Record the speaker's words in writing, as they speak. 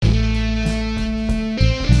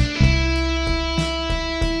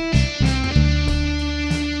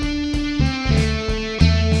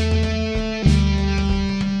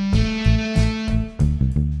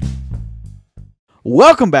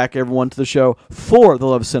Welcome back, everyone, to the show For the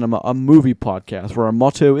Love of Cinema, a movie podcast where our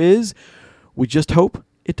motto is, we just hope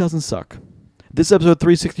it doesn't suck. This is episode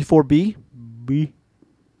 364B. B.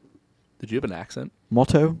 Did you have an accent?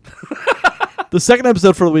 Motto. The second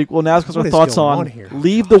episode for the week will now discuss our What is thoughts going on on here?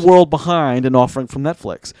 Leave the World Behind, an offering from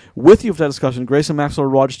Netflix. With you for that discussion, Grayson Maxwell,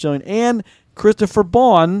 Roger Stilling, and Christopher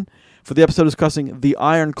Bond for the episode discussing The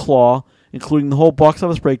Iron Claw, including the whole box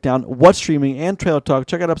office breakdown, what's streaming, and trailer talk.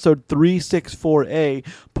 Check out episode 364A,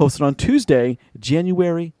 posted on Tuesday,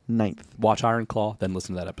 January 9th. Watch Iron Claw, then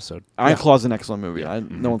listen to that episode. Iron Claw is an excellent movie.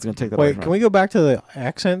 No one's going to take that away Wait, from can we go back to the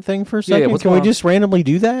accent thing for a Yeah, second? what's Can we going on? just randomly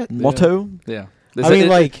do that? Motto? Yeah. I mean,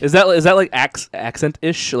 like- is that like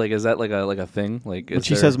accent-ish? Like, is that like a thing? Like, When is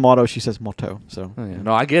she there- says motto, she says motto. So Oh, yeah.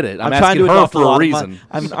 No, I get it. I'm trying asking to her adopt for a lot of reason.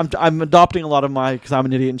 I'm adopting a lot of my because I'm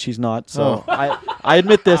an idiot and she's not. So Oh. I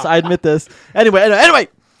admit this. I admit this. Anyway.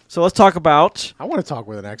 So let's talk about. I want to talk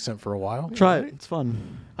with an accent for a while. Try it. It's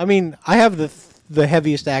fun. I mean, I have the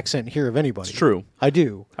heaviest accent here of anybody. It's true. I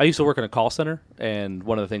do. I used to work in a call center, and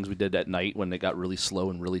one of the things we did at night when it got really slow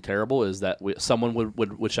and really terrible is that someone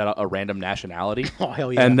would shout out a random nationality. Oh,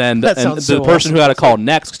 hell yeah. And then That and sounds the so person awesome. who had to call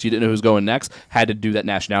next, because you didn't know who was going next, had to do that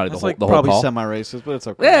nationality That's the like whole probably call. semi-racist, but it's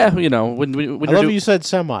okay. Yeah, you know, when I you're love doing, you said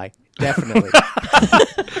semi. Definitely.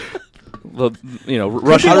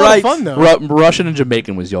 Russian, a lot of fun, though. Russian and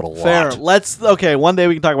Jamaican was yelled a lot. Fair. Okay. One day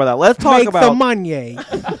we can talk about that. Let's talk Make about. the money.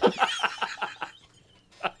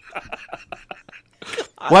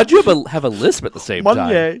 Why'd you have a lisp at the same time?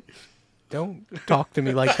 Monday. Don't talk to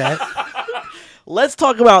me like that. Let's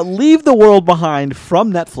talk about Leave the World Behind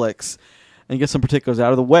from Netflix and get some particulars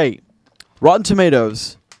out of the way. Rotten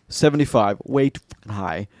Tomatoes, 75, way too fucking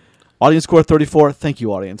high. Audience score 34. Thank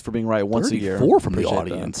you, audience, for being right once a year. 34 from the Appreciate that.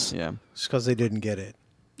 audience. Yeah. Just because they didn't get it.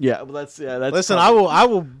 Yeah. Well, that's Listen, probably- I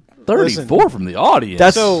will. 34 Listen, from the audience.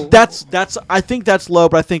 That's. I think that's low,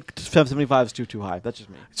 but I think 75 is too high. That's just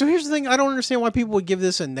me. So here's the thing: I don't understand why people would give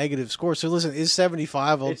this a negative score. So listen, is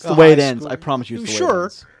 75? It's a the way high it ends. score? I promise you, it's the way it Sure,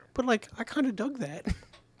 ends. but like, I kind of dug that.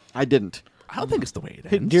 I didn't. I don't think it's the way it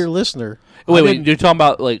Hey, ends. dear listener, Wait, you're talking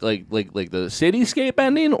about like the cityscape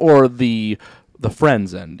ending or the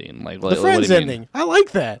Friends ending? Like the what do Friends you mean? ending. I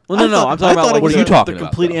like that. Well, no. I'm talking about like what are the, you talking the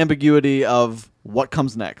about, complete though? ambiguity of what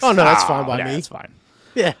comes next. Oh no, that's fine by yeah, me. That's fine.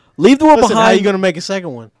 Yeah. Leave the World Listen, how are Behind. you gonna make a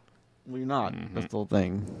second one? Well, you're not. That's the whole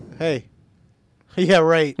thing. Hey. Yeah,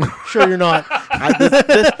 right. Sure, you're not.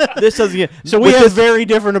 This doesn't get. So we with have this- very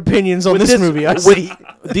different opinions on with this movie. I with- see.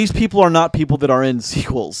 These people are not people that are in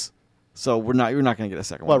sequels, so you're not going to get a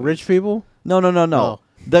second What, one. rich people? No. Oh.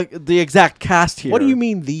 The exact cast here. What do you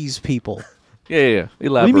mean these people? Yeah. What do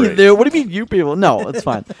Elaborate. you mean? What do you mean, you people? No, it's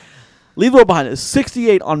fine. Leave the World Behind is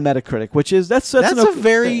 68 on Metacritic, which is that's That's an a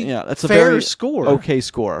very that's a fair very score. Okay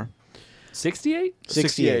score. 68?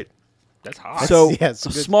 68. That's hot. So yeah, it's a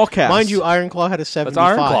good. small cast. Mind you, Iron Claw had a That's 75.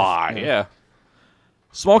 Iron Claw. Yeah.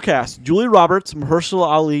 Small cast: Julia Roberts, Mahershala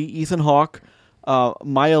Ali, Ethan Hawke,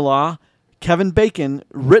 Maya La, Kevin Bacon.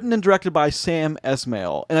 Written and directed by Sam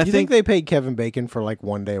Esmail. And I You think they paid Kevin Bacon for like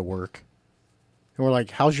one day of work? And we're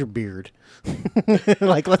like, how's your beard?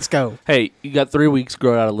 Like, let's go. Hey, you got 3 weeks.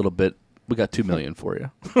 Grow it out a little bit. We got $2 million for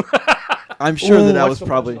you. I'm sure that Ooh, was what's the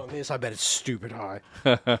probably. budget on this? I bet it's stupid high.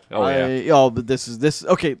 But this is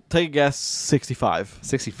okay. Take a guess. 65.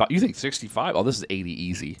 65. You think 65? Oh, this is 80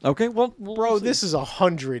 easy. Okay. Well, Bro, this is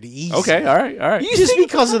 100 easy. Okay. All right. Just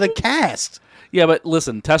because of the cast. Yeah, but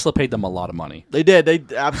listen, Tesla paid them a lot of money. they did. They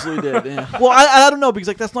absolutely did. Yeah. Well, I don't know because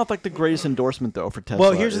like that's not like the greatest endorsement though for Tesla.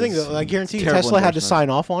 Well, here's the thing, is- though. I guarantee you, terrible Tesla had to endorsement. sign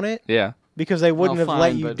off on it Yeah. because they wouldn't Well, have fine,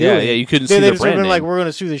 let you but- do Yeah, it. yeah, you couldn't They see the just would've brand been like, name. we're going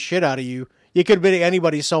to sue the shit out of you. You could have been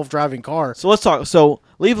anybody's self-driving car. So let's talk. So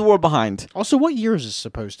Leave the World Behind. Also, what year is this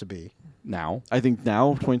supposed to be? Now. I think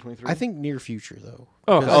now 2023. I think near future, though.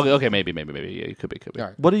 Oh, okay, maybe. Yeah, it could be. All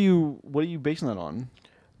right. What are you basing that on?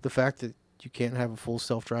 The fact that you can't have a full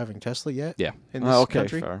self-driving Tesla yet Yeah. in this Okay,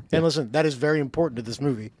 country. fair. And listen, that is very important to this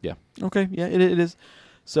movie. Yeah. Okay. Yeah, it is.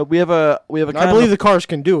 So we have a And kind I believe of the cars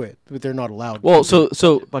can do it, but they're not allowed. Well, to.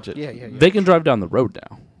 so budget. yeah. they can drive down the road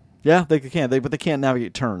now. Yeah, they can. But they can't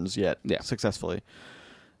navigate turns yet. Yeah. Successfully.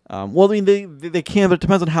 Well, I mean, they can, but it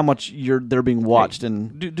depends on how much they're being watched.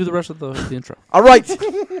 And Do the rest of the intro. all right,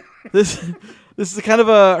 this is a kind of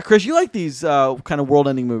a Chris. You like these kind of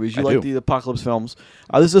world-ending movies? You I like do. the apocalypse films?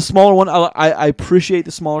 This is a smaller one. I appreciate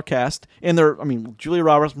the smaller cast, and Julia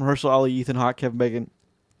Roberts, Mahershala Ali, Ethan Hawke, Kevin Bacon,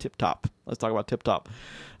 tip top. Let's talk about tip top.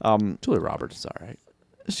 Julia Roberts is all right.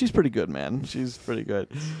 She's pretty good, man. She's pretty good.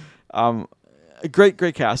 A great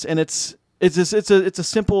cast, and it's a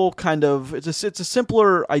simple kind of it's a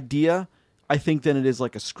simpler idea, I think, than it is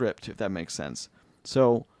like a script, if that makes sense.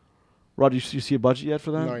 So Rod, you see a budget yet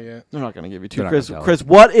for that? Not yet. They're not going to give you two. They're not Chris, gonna tell Chris,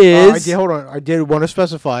 what is? Hold on. I did want to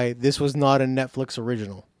specify this was not a Netflix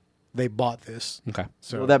original. They bought this. Okay.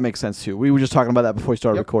 So Well, that makes sense too. We were just talking about that before we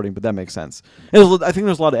started Yep. recording, but that makes sense. I think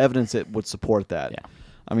there's a lot of evidence that would support that. Yeah.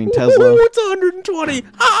 I mean, Tesla. It's 120.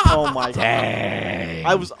 Oh my god!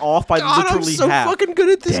 I was off by God, I'm literally so half. fucking good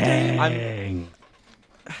at this game. Dang.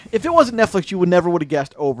 If it wasn't Netflix, you would never would have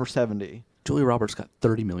guessed over 70. Julia Roberts got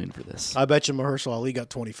 $30 million for this. I bet you Mahershala Ali got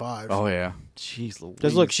 25. Oh yeah. Jeez Louise.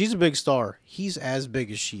 Because look, she's a big star. He's as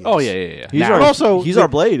big as she is. Oh yeah. He's Now- our- But also, he's our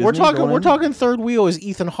Blade, We're isn't he, talking. going We're in? talking third wheel is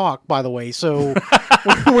Ethan Hawke, by the way. So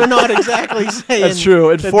we're not exactly saying That's true.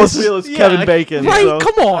 And that fourth this wheel is Kevin Bacon. Right? so-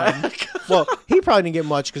 Come on. Well, he probably didn't get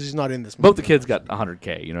much because he's not in this. Both the movie. kids got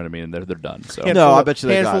 $100K. You know what I mean? And they're done. So Handful No, I of- bet you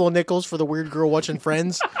they handful got- of nickels for the weird girl watching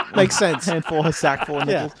Friends. Makes sense. handful, a sack full of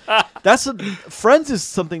Yeah. nickels. Friends is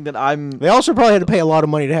something that I'm. They also probably had to pay a lot of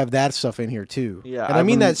money to have that stuff in here too. Yeah, and I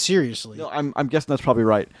mean wouldn't- that seriously. No, I'm guessing that's probably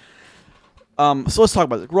right. So let's talk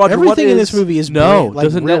about it. Roger, Everything what in is, this movie is no. brand- like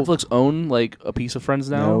Doesn't real- Netflix own like a piece of Friends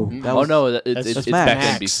now? No, that Oh was- no, that's it's Max. back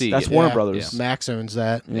to NBC. That's Yeah. Warner Brothers. Max owns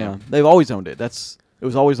that. Yeah, they've always owned it. It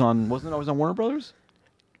was always on. Wasn't it always on Warner Brothers?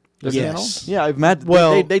 The Yes. channel? Yeah, I've met.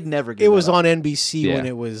 Well, they'd never. Give It was that up. on NBC when Yeah.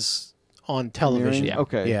 it was on television. Yeah.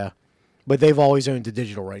 Okay. Yeah. But they've always owned the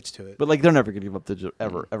digital rights to it. But like, they're never going to give up digital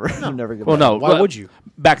ever. They're never give Well, up. no. Why well, would you?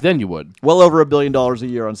 Back then you would. Well over $1 billion a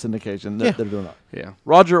year on syndication. They're, Yeah. they're doing it. Yeah.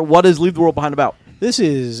 Roger, what is Leave the World Behind about? This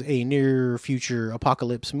is a near future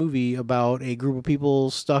apocalypse movie about a group of people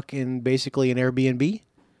stuck in basically an Airbnb.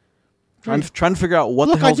 Trying to figure out what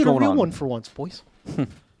Look, the I hell's did a going real on. one for once, boys.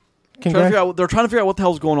 They're trying to figure out what the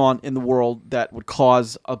hell's going on in the world that would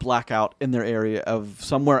cause a blackout in their area of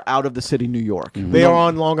somewhere out of the city, New York. They are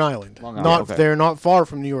on Long Island. Long Island, okay. They're not far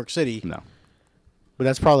from New York City, No. but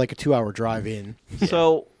that's probably like a 2-hour drive in.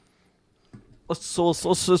 So let's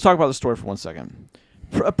talk about the story for 1 second.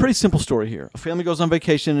 A pretty simple story here. A family goes on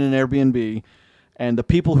vacation in an Airbnb, and the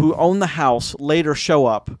people who own the house later show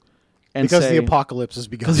up and Because say, the apocalypse has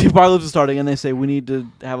begun. because the apocalypse is starting, and they say we need to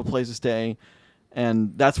have a place to stay,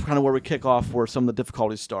 and that's kind of where we kick off, where some of the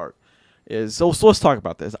difficulties start. So let's talk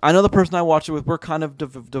about this. I know the person I watch it with, we're kind of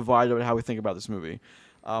divided about how we think about this movie.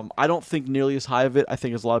 I don't think nearly as high of it, I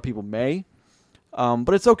think, as a lot of people may. But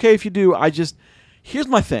it's okay if you do. Here's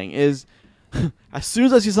my thing, is as soon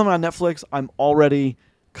as I see something on Netflix, I'm already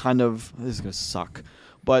kind of, this is going to suck,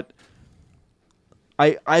 but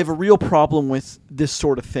I have a real problem with this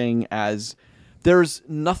sort of thing, as there's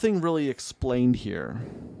nothing really explained here.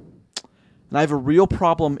 And I have a real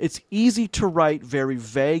problem. It's easy to write very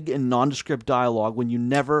vague and nondescript dialogue when you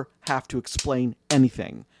never have to explain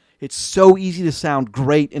anything. It's so easy to sound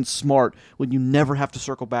great and smart when you never have to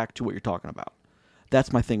circle back to what you're talking about.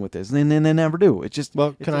 That's my thing with this. And then they never do. It's just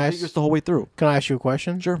Well, it's can I ask- ambiguous the whole way through. Can I ask you a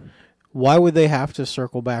question? Sure. Why would they have to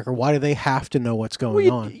circle back, or why do they have to know what's going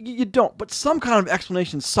Well, on? you don't, but some kind of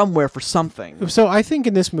explanation somewhere for something. So I think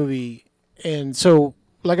in this movie, and so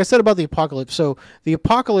like I said about the apocalypse, so the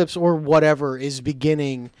apocalypse or whatever is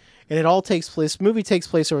beginning, and it all takes place. Movie takes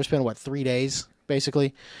place over a span of 3 days,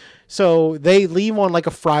 basically. So they leave on like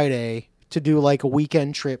a Friday to do like a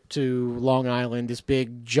weekend trip to Long Island, this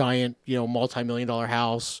big giant, multi-million-dollar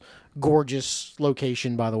house, gorgeous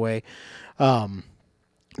location, by the way.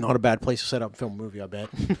 Not a bad place to set up and film a movie, I bet.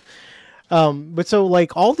 But so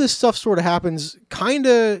like all this stuff sort of happens kind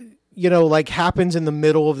of, like happens in the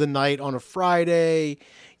middle of the night on a Friday.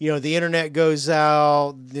 The internet goes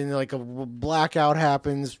out, then like a blackout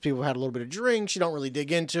happens. People had a little bit of drinks. You don't really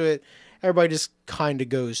dig into it. Everybody just kind of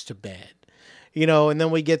goes to bed, and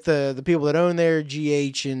then we get the people that own there,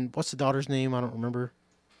 GH and what's the daughter's name? I don't remember.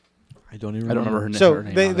 I don't even I don't remember her name. So her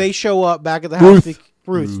name they show up back at the house.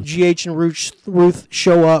 Ruth. GH and Ruth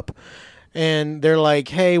show up, and they're like,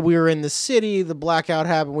 hey, we were in the city. The blackout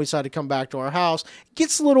happened. We decided to come back to our house. It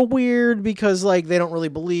gets a little weird because, like, they don't really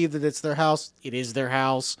believe that it's their house. It is their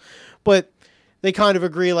house. But they kind of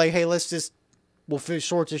agree, like, hey, we'll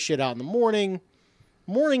sort this shit out in the morning.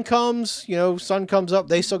 Morning comes, sun comes up.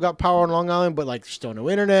 They still got power on Long Island, but, like, there's still no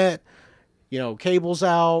internet. Cable's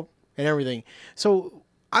out and everything. So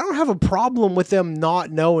I don't have a problem with them not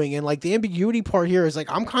knowing. And like the ambiguity part here is like,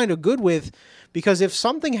 I'm kind of good with, because if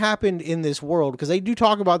something happened in this world, because they do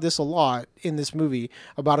talk about this a lot in this movie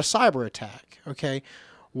about a cyber attack. Okay.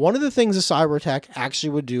 One of the things a cyber attack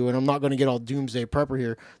actually would do, and I'm not going to get all doomsday prepper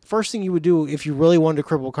here. The first thing you would do if you really wanted to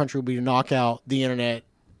cripple a country would be to knock out the internet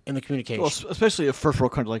and the communication. Well, especially a first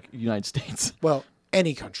world country like the United States. Well,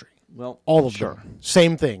 any country. Well, All of sure. them.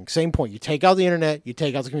 Same thing. Same point. You take out the internet, you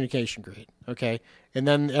take out the communication grid. Okay? And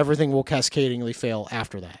then everything will cascadingly fail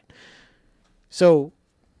after that. So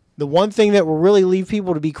The one thing that will really leave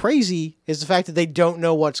people to be crazy is the fact that they don't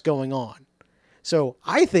know what's going on. So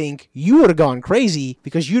I think you would have gone crazy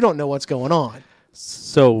because you don't know what's going on.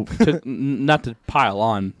 So, not to pile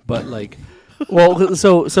on, but like, well,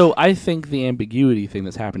 so I think the ambiguity thing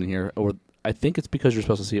that's happening here, or I think it's because you're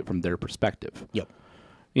supposed to see it from their perspective. Yep.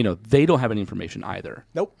 You know, they don't have any information either.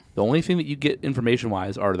 Nope. The only thing that you get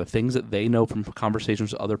information-wise are the things that they know from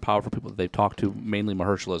conversations with other powerful people that they've talked to, mainly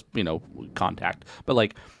Mahershala's, contact. But,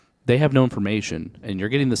 like, they have no information, and you're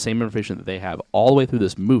getting the same information that they have all the way through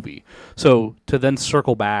this movie. So to then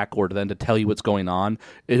circle back or to tell you what's going on,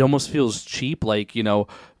 it almost feels cheap, like,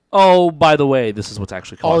 oh, by the way, this is what's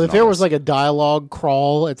actually causing if there all was this. like a dialogue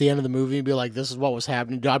crawl at the end of the movie and be like, this is what was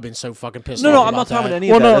happening, I've been so fucking pissed off. No, I'm not talking about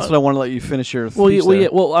any of that. That's what I want to let you finish your.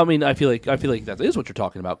 Well, I mean, I feel like that is what you're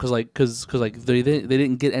talking about because they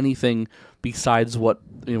didn't get anything besides what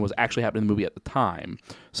was actually happening in the movie at the time.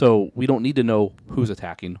 So we don't need to know who's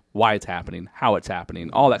attacking, why it's happening, how it's happening,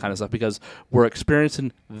 all that kind of stuff, because we're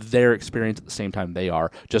experiencing their experience at the same time they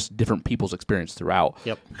are, just different people's experience throughout.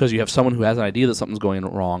 Yep. Because you have someone who has an idea that something's going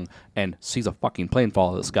wrong and sees a fucking plane fall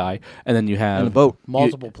out of the sky, and then you have a boat,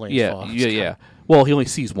 multiple planes. fall out of the sky. Yeah. Well, he only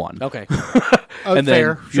sees one. Okay. And then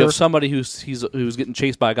fair, you have somebody who's getting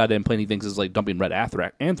chased by a goddamn plane he thinks is like dumping red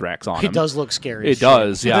anthrax on him. It does look scary. It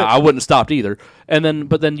does, yeah. I wouldn't have stopped either.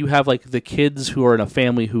 But then you have like the kids who are in a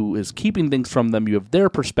family who is keeping things from them. You have their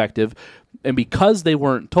perspective, and because they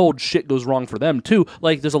weren't told, shit goes wrong for them too.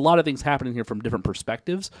 Like there's a lot of things happening here from different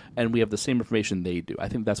perspectives, and we have the same information they do. I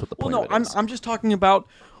think that's what the point of it is. I'm just talking about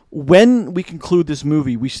when we conclude this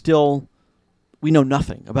movie, we know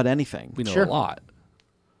nothing about anything. We know a lot,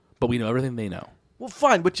 but we know everything they know. Well,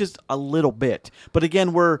 fine, which is a little bit. But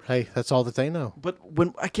again, hey, that's all that they know. But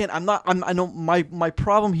when I know my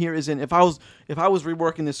problem here is if I was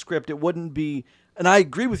reworking this script, it wouldn't be. And I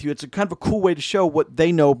agree with you. It's a kind of a cool way to show what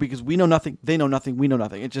they know because we know nothing, they know nothing, we know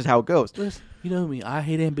nothing. It's just how it goes. You know me. I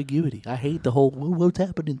hate ambiguity. I hate the whole what's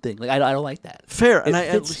happening thing. Like I don't like that. Fair, and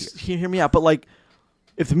hear me out. But like,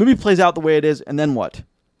 if the movie plays out the way it is, and then what?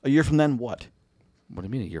 A year from then, what? What do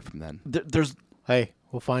you mean a year from then? There's. Hey,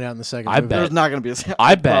 we'll find out in the second I movie. bet. There's not going to be a.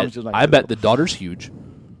 I bet the daughter's huge.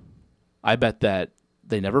 I bet that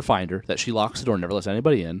they never find her. That she locks the door, and never lets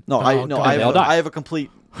anybody in. I have a complete.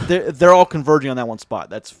 They're all converging on that one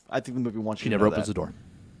spot. I think the movie wants you. She to never know opens that. the door.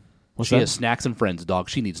 What's She that? has snacks and friends, dog.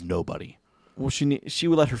 She needs nobody. Well, she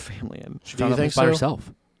would let her family in. She Do you found out think by so?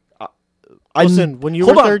 herself. Listen, when you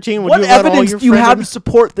Hold were on. 13, would what you let all evidence your do you friends have in? to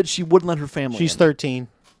support that she wouldn't let her family? She's in? 13.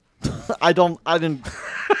 I don't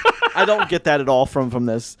get that at all from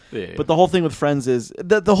this. Yeah. But the whole thing with Friends is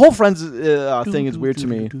the whole Friends thing is weird to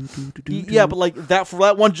me. Yeah, but like that for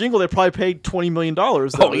that one jingle, they probably paid $20 million.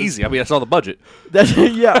 Oh, easy. I mean, that's all the budget.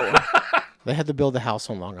 Yeah. They had to build a house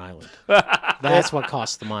on Long Island. That's what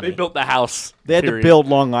cost the money. They built the house. They had to build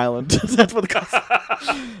Long Island. That's what the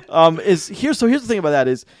cost. Here's the thing about that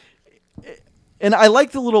is, and I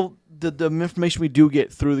like the information we do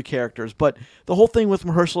get through the characters, but the whole thing with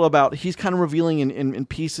Mahershala about he's kind of revealing in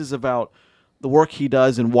pieces about the work he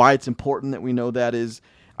does and why it's important that we know that is,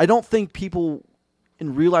 I don't think people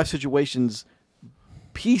in real life situations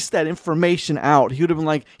piece that information out. He would have been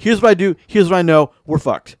like, here's what I do, here's what I know, we're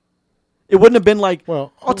fucked. It wouldn't have been like,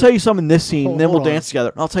 Well, I'll tell you some in this scene, then we'll hold on. dance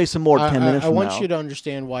together. I'll tell you some more 10 minutes I from want now. you to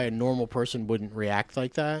understand why a normal person wouldn't react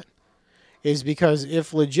like that. Is because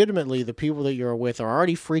if legitimately the people that you're with are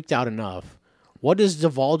already freaked out enough, what is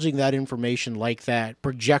divulging that information like that,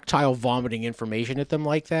 projectile vomiting information at them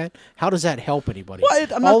like that? How does that help anybody? Well,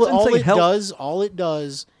 I'm not saying help. All it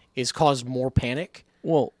does is cause more panic.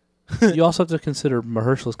 Well, you also have to consider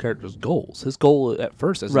Mahershala's character's goals. His goal at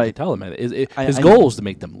first, as you Right. tell him, his I goal is to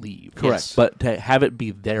make them leave. Correct. Yes. But to have it be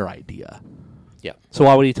their idea. Yeah. So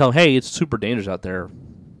why would he tell him, hey, it's super dangerous out there.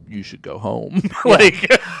 You should go home. Like,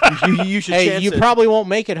 you should Hey, chance you it. probably won't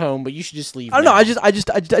make it home, but you should just leave. I don't know. now.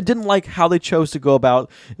 I didn't like how they chose to go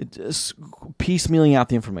about piecemealing out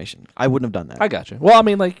the information. I wouldn't have done that. I got you. Well, I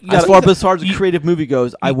mean, like, as far as a creative movie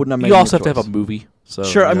goes, I wouldn't have made You also have the to have choice. a movie. So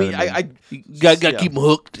Sure, I you know mean, what you got yeah. to keep them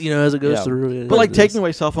hooked, as it goes Yeah. through. But like taking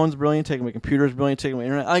away cell phones is brilliant, taking away computers is brilliant, taking away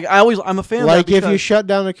internet. Like I'm a fan. Like of that if you because- shut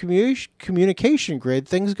down the communication grid,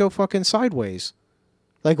 things go fucking sideways.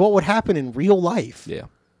 Like what would happen in real life? Yeah.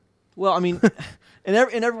 well, I mean, and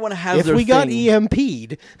everyone has If their we got thing.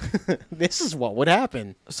 EMP'd, this is what would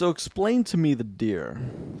happen. So explain to me the deer.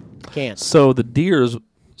 Can't. So the deers.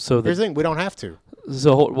 Here's the thing: we don't have to.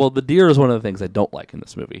 The deer is one of the things I don't like in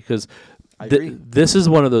this movie because This is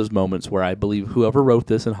one of those moments where I believe whoever wrote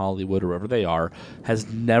this in Hollywood or wherever they are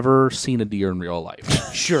has never seen a deer in real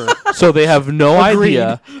life. Sure. So they have no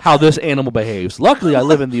idea how this animal behaves. Luckily, I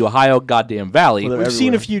live in the Ohio goddamn valley. Well, We've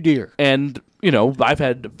seen a few deer. And, I've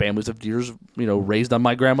had families of deers, raised on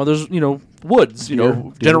my grandmother's, woods,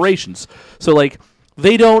 generations. So, like,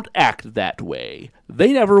 they don't act that way.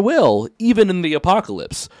 They never will, even in the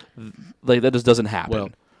apocalypse. Like, that just doesn't happen. Well,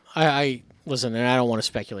 I listen, and I don't want to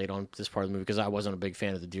speculate on this part of the movie because I wasn't a big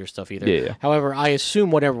fan of the deer stuff either. Yeah. However, I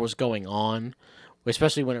assume whatever was going on,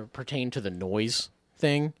 especially when it pertained to the noise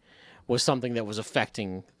thing, was something that was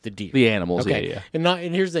affecting the deer. The animals, Okay. yeah.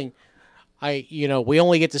 And here's the thing. We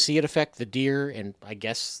only get to see it affect the deer and I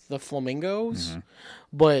guess the flamingos, Mm-hmm.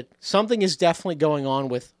 but something is definitely going on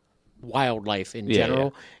with wildlife in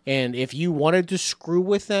general. And if you wanted to screw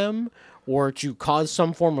with them or to cause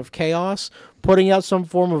some form of chaos, putting out some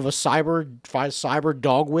form of a cyber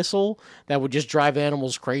dog whistle that would just drive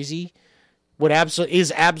animals crazy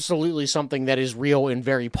is absolutely something that is real and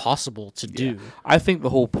very possible to do. I think the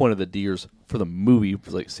whole point of the deers for the movie,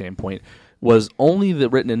 standpoint, was only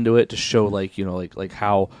written into it to show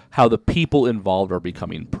how the people involved are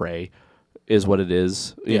becoming prey, is what it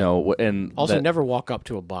is. And Also, never walk up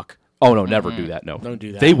to a buck. Oh no, never do that. No, Don't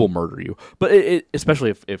do that. They will murder you. But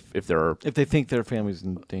especially if they're they think their family's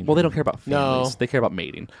in danger. well, they don't care about families. No. They care about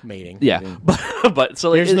mating. Mating. Yeah, but so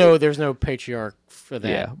like, There's no patriarch for that.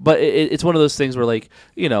 yeah. But it's one of those things where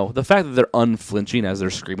the fact that they're unflinching as they're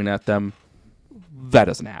screaming at them, that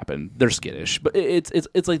doesn't happen. They're skittish. But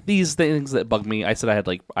it's like these things that bug me. I said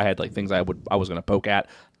I had things I was going to poke at.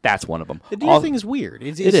 That's one of them. The deer thing is weird.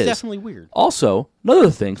 It's is. definitely weird. Also, another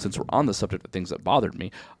thing, since we're on the subject of things that bothered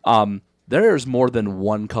me, there's more than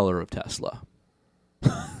one color of Tesla.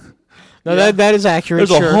 No, that is accurate.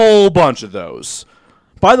 There's a whole bunch of those.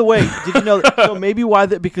 By the way, did you know? So maybe why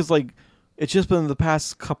that? Because it's just been the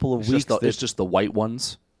past couple of weeks It's just the white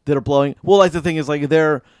ones. that are blowing. Well, the thing is,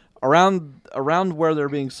 they're around where they're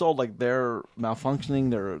being sold. They're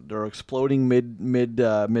malfunctioning. They're exploding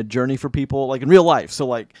mid journey for people. In real life.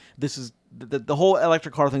 So this is the whole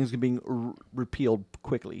electric car thing is being repealed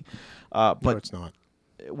quickly. But No, it's not.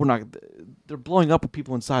 we're not. They're blowing up with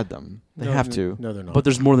people inside them. They have to. No, they're not. But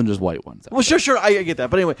there's more than just white ones. Well, sure, I get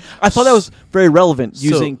that. But anyway, I thought that was very relevant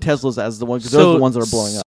using Teslas as the one because those are the ones that are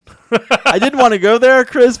blowing up. I didn't want to go there,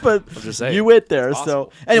 Chris, but just saying. you went there.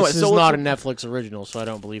 So anyway, this is not a Netflix original, so I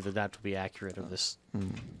don't believe that would be accurate of this.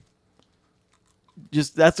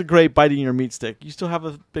 just that's a great biting your meat stick. You still have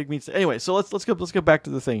a big meat stick. Anyway, so let's go back to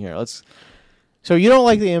the thing here. So you don't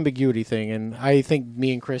like the ambiguity thing, and I think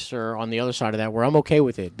me and Chris are on the other side of that, where I'm okay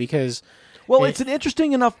with it because it's an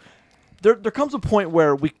interesting enough. There comes a point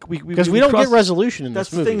where we don't get resolution in that's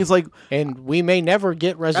this movie. the thing is and we may never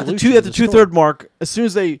get at resolution the 2/3 mark. As soon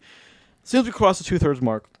as we cross the 2/3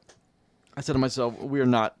 mark, I said to myself, "We are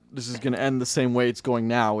not. This is going to end the same way it's going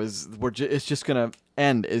now. It's just going to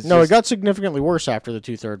end." It got significantly worse after the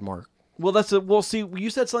 2/3 mark. Well, we'll see.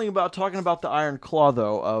 You said something about talking about the Iron Claw,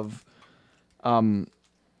 though. Of, I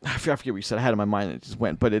forget what you said. I had it in my mind, and it just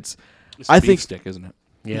went. But it's I think stick, isn't it?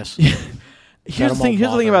 Yes. Here's the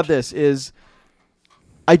thing about this is,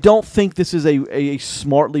 I don't think this is a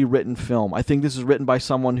smartly written film. I think this is written by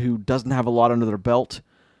someone who doesn't have a lot under their belt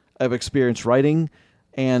of experience writing,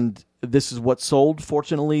 and this is what sold.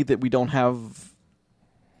 Fortunately, that we don't have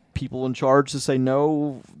people in charge to say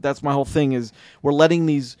no. That's my whole thing. Is we're letting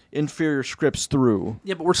these inferior scripts through.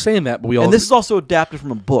 Yeah, but we're saying that. But And this is also adapted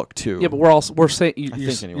from a book too. Yeah, but we're saying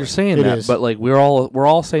anyway. you're saying It that, is. but we're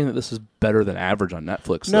all saying that this is better than average on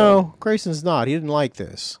Netflix. though. No, Grayson's not. He didn't like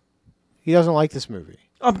this. He doesn't like this movie.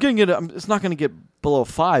 I'm getting it. It's not going to get below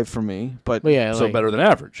 5 for me, but But yeah, so better than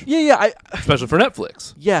average, yeah. especially for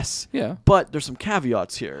Netflix. Yes. Yeah. But there's some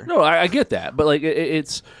caveats here. No, I get that, but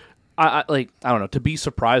it's I don't know, to be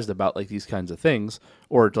surprised about these kinds of things,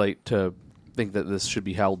 or to think that this should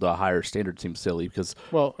be held to a higher standard seems silly because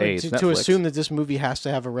it's to Netflix. assume that this movie has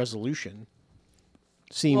to have a resolution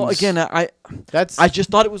seems. Well, again, I that's just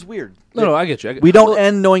thought it was weird. No, I get you. We don't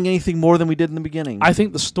end knowing anything more than we did in the beginning. I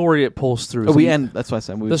think the story it pulls through. we end. That's why I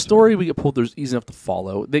said The story we get pulled through is easy enough to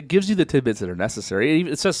follow. That gives you the tidbits that are necessary.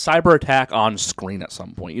 It says cyber attack on screen at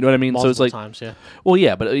some point. You know what I mean? multiple so it's times. Yeah. well,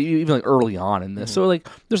 yeah, but even early on in this, so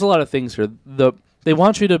there's a lot of things here. They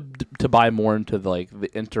want you to buy more into the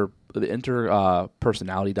inter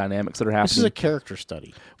personality dynamics that are happening. This is a character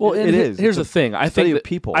study. Well, It is. Here's It's the thing. I study think of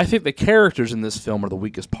people. I think the characters in this film are the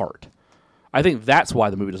weakest part. I think that's why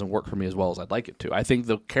the movie doesn't work for me as well as I'd like it to. I think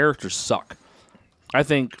the characters suck. I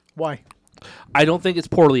think Why? I don't think it's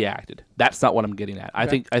poorly acted. That's not what I'm getting at. I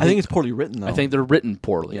think it's poorly written, though. I think they're written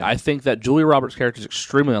poorly. Yeah. I think that Julia Roberts' character is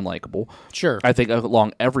extremely unlikable. Sure. I think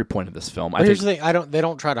along every point of this film. But here's the thing: they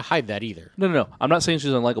don't try to hide that either. No. I'm not saying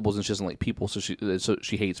she's unlikable and she doesn't like people, so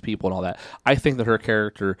she hates people and all that. I think that her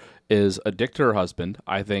character is a dick to her husband.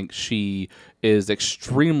 I think she is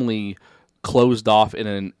extremely closed off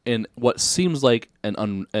in what seems like an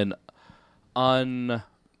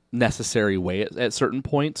unnecessary way at certain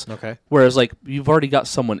points. Okay. Whereas like you've already got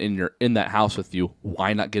someone in that house with you.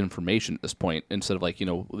 Why not get information at this point instead of like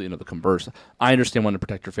the converse? I understand wanting to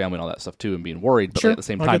protect your family and all that stuff too and being worried, but Sure, like, at the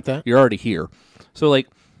same I time get that. you're already here. So like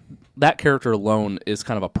that character alone is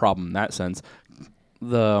kind of a problem in that sense.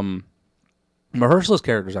 The Mahershala's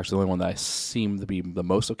character is actually the only one that I seem to be the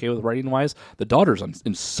most okay with writing wise. The daughter's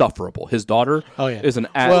insufferable. His daughter is an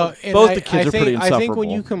Well, and both the kids are pretty I think when insufferable.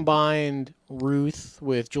 you combined Ruth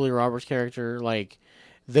with Julia Roberts' character, like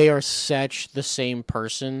they are such the same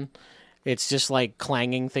person. It's just like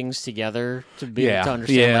clanging things together to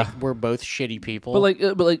understand like we're both shitty people.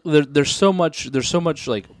 But there's so much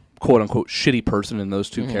like quote unquote shitty person in those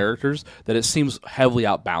two characters that it seems heavily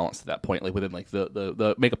outbalanced at that point, like within like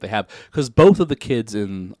the makeup they have, because both of the kids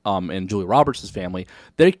in Julia Roberts' family,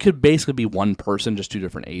 they could basically be one person, just two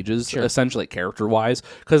different ages, essentially character wise,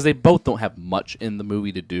 because they both don't have much in the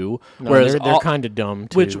movie to do. No, whereas they're kind of dumb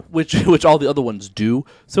too. which all the other ones do.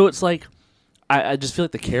 So it's like I just feel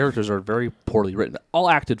like the characters are very poorly written.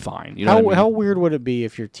 All acted fine. You know what I mean? How weird would it be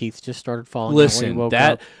if your teeth just started falling out when you Listen, woke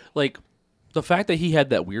that up? like. The fact that he had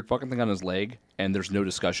that weird fucking thing on his leg and there's no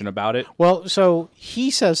discussion about it. Well, so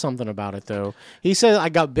he says something about it though. He says I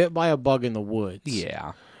got bit by a bug in the woods.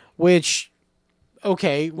 Yeah. Which,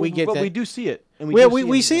 okay, we get but that. we do see it. And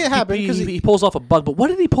we see it happen because He pulls off a bug, but what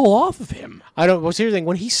did he pull off of him? I don't. Well, here's the thing: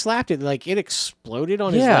 when he slapped it, like it exploded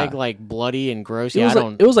on his Yeah. leg, like bloody and gross. It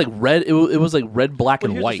was like red. It was like red, black,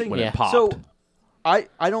 and here's the white thing, when yeah. it popped. So, I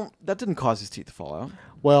don't. That didn't cause his teeth to fall out.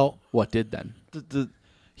 Well, what did then?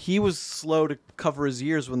 He was slow to cover his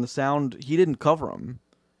ears when the sound. He didn't cover them.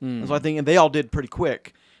 And so I think, and they all did pretty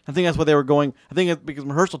quick. I think that's what they were going. I think it's because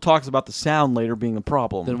Mahershala talks about the sound later being the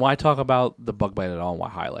problem. Then why talk about the bug bite at all and why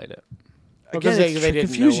highlight it? because Again, they it's to didn't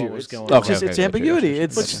confuse know you. what was It's, going it's on. just it's Okay, ambiguity. gotcha.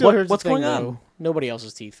 It's But still, here's the what's thing, going on. though. Nobody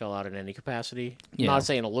else's teeth fell out in any capacity. Yeah. I'm not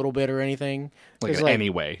saying a little bit or anything. Like 'Cause,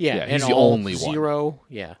 anyway. Yeah, he's and the all only one. zero.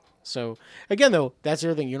 Yeah. So again, though, that's the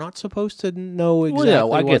other thing. You're not supposed to know yeah,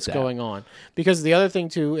 exactly I get what's that. going on, because the other thing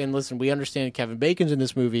too. And listen, we understand Kevin Bacon's in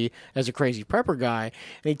this movie as a crazy prepper guy,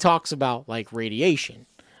 and he talks about like radiation.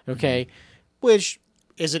 Okay, which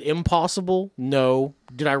is it impossible? No.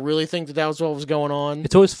 Did I really think that was what was going on?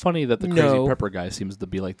 It's always funny that the crazy No. pepper guy seems to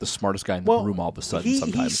be like the smartest guy in the room all of a sudden. He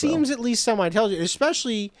sometimes seems at least semi-intelligent,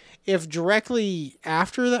 especially if directly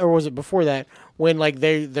after that, or was it before that, when like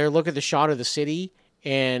they look at the shot of the city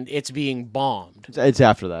and it's being bombed. It's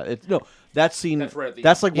after that. That scene. That's right at the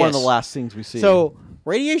That's like one of the Yes. last scenes we see. So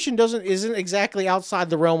radiation isn't exactly outside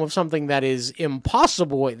the realm of something that is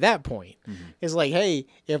impossible at that point. It's like, hey,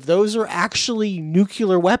 if those are actually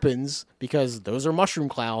nuclear weapons, because those are mushroom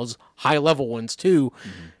clouds, high level ones too,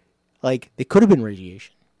 like they could have been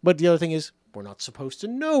radiation. But the other thing is, we're not supposed to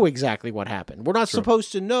know exactly what happened. We're not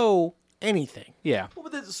supposed to know anything. Yeah. Well,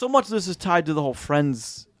 but so much of this is tied to the whole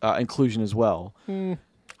Friends inclusion as well. I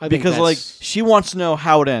think Because like that's- she wants to know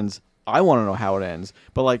how it ends. I want to know how it ends.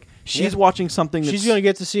 But like she's watching something. That's, she's going to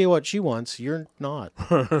get to see what she wants. You're not.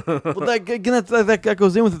 Well, that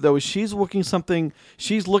goes in with it though. She's looking something.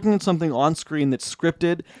 She's looking at something on screen that's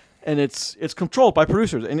scripted, and it's controlled by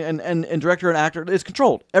producers and director and actor. It's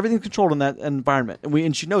controlled. Everything's controlled in that environment,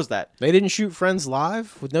 and she knows that. They didn't shoot Friends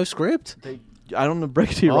live with no script? I don't know.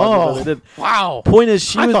 Break it to you, Roger, but they did. Wow. Point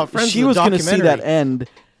is, I thought Friends she was was a going to see that documentary. end,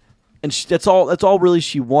 and that's all really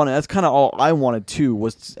she wanted. That's kind of all I wanted too.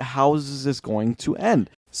 Was how is this going to end?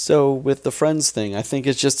 So with the Friends thing, I think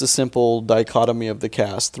it's just a simple dichotomy of the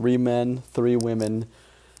cast: 3 men, 3 women,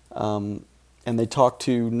 and they talk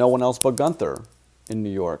to no one else but Gunther in New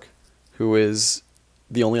York, who is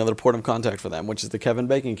the only other port of contact for them, which is the Kevin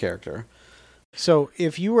Bacon character. So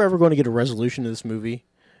if you were ever going to get a resolution to this movie,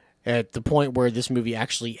 at the point where this movie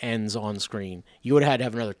actually ends on screen, you would have had to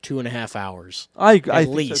have another 2.5 hours I at think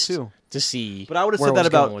least so too. to see. But I would have where said it that was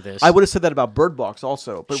about. going with this. I would have said that about Bird Box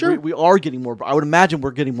also. But Sure. we are getting more. I would imagine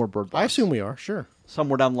we're getting more Bird Box. I assume we are. Sure.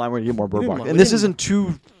 somewhere down the line we're gonna get more Bird didn't Box, want- and we this didn't- isn't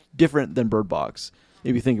too different than Bird Box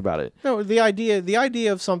if you think about it. No, the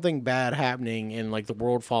idea of something bad happening and like the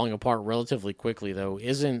world falling apart relatively quickly though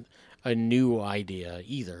isn't a new idea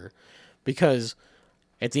either, because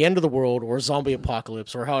at the end of the world or zombie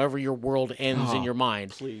apocalypse or however your world ends in your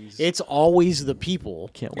mind, please. it's always the people.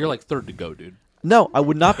 Can't wait. You're like third to go, dude. No, I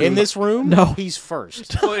would not be. In this room, No. he's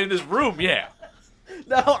first. Well, in this room, yeah.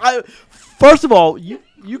 No, first of all, you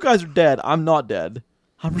guys are dead. I'm not dead.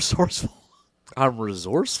 I'm resourceful. I'm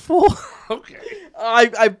resourceful. Okay.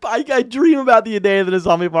 I dream about the day that a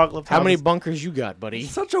zombie apocalypse How many happens. bunkers you got, buddy?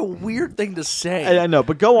 Such a weird thing to say. I know,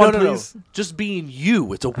 but go on, please. No. Just being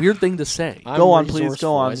you. It's a weird thing to say. I'm Go on, please, resourceful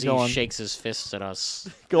go on, as go he on. shakes his fists at us.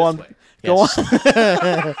 Go on. way. Go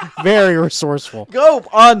Yes. on. Very resourceful. Go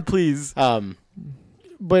on, please.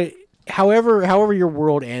 But however your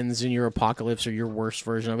world ends in your apocalypse or your worst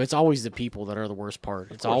version of it, it's always the people that are the worst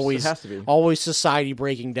part. It's course, always it has to be. always society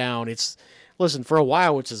breaking down. Listen, for a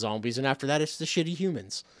while it's the zombies, and after that it's the shitty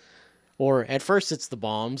humans. Or at first it's the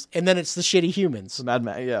bombs, and then it's the shitty humans. Mad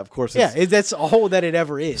Max. Yeah, of course. Yeah, that's all that it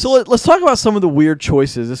ever is. So let's talk about some of the weird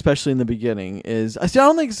choices, especially in the beginning. I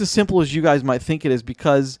don't think it's as simple as you guys might think it is,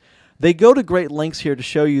 because they go to great lengths here to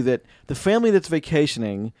show you that the family that's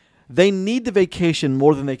vacationing, they need the vacation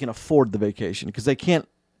more than they can afford the vacation, because they can't.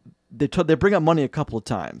 They bring up money a couple of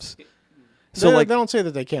times. So they, like they don't say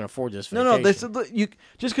that they can't afford this vacation. no, they said that you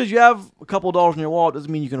just because you have a couple of dollars in your wallet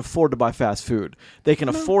doesn't mean you can afford to buy fast food. They can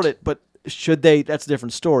afford it, but should they? That's a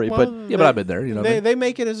different story. Well, but Yeah, but I've been there. You know. They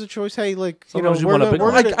make it as a choice. Hey, like Sometimes you we're want a gonna- big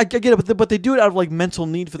we're one. gonna- I get it, but they do it out of like mental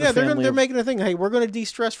need for the yeah, family. they're making a thing. Hey, we're going to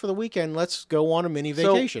de-stress for the weekend. Let's go on a mini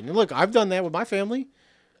So- vacation. And look, I've done that with my family.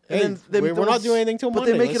 And then we're not doing anything till but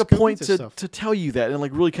Monday. they make it Let's a go point eat this stuff. to tell you that and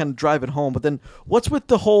like really kind of drive it home. But then what's with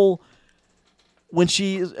the whole when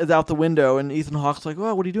she is out the window and Ethan Hawke's like,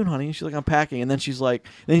 "Well, what are you doing, honey?" And she's like, "I'm packing." And then he's like,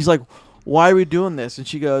 "Why are we doing this?" And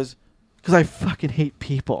she goes, "Because I fucking hate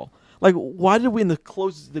people." Like, why did we in the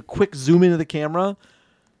quick zoom into the camera?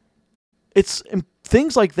 It's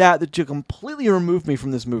things like that you completely remove me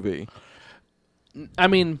from this movie. I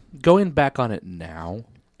mean, going back on it now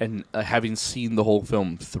and having seen the whole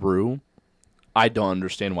film through, I don't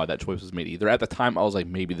understand why that choice was made either. At the time, I was like,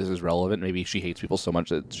 maybe this is relevant. Maybe she hates people so much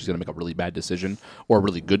that she's going to make a really bad decision or a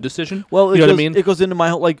really good decision. Well, you know what I mean? It goes into my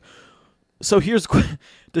whole like. So here's,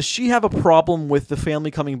 does she have a problem with the family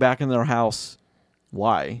coming back in their house?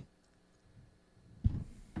 Why?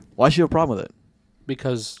 Why does she have a problem with it?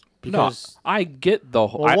 Because Because- I get the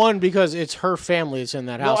whole. Well, one, because it's her family that's in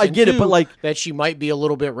that No, house. I and get it, two, but, like- that she might be a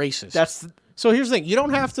little bit racist. That's So here's the thing: you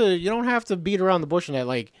don't have to beat around the bush in that.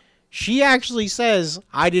 Like, she actually says,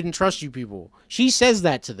 "I didn't trust you people." She says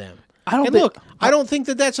that to them. I don't And thi- look, I don't think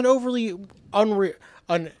that that's an overly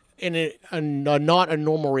not a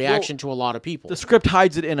normal reaction to a lot of people. the script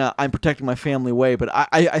hides it in a "I'm protecting my family" way, but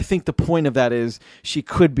I think the point of that is she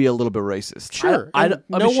could be a little bit racist. Sure, I and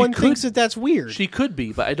mean, no she one could- thinks that that's weird. She could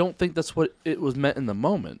be, but I don't think that's what it was meant in the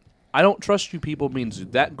moment. I don't trust you people means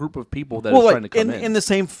that group of people that is Well, trying to like come in the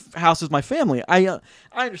same house as my family, I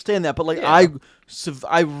understand that, but like Yeah.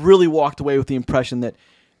 I really walked away with the impression that,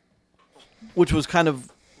 which was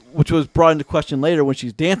brought into question later when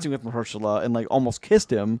she's dancing with Mahershala and like almost kissed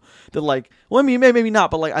him. That like, well, I mean, maybe not,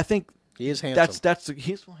 but like I think he is handsome.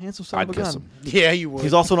 he's a handsome son I'd of a kiss gun. him. Yeah, you would.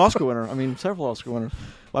 He's also an Oscar winner. I mean, several Oscar winners.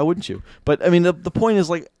 Why wouldn't you? But I mean, the point is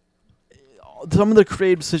like some of the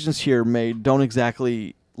creative decisions here made don't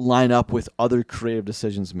exactly line up with other creative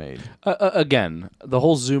decisions made. Again, the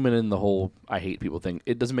whole zoom in and the whole "I hate people" thing,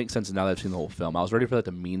 it doesn't make sense now that I've seen the whole film. I was ready for that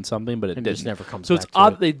to mean something, but it And it didn't. just never comes so back it's to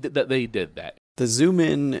odd it. that they did that. The zoom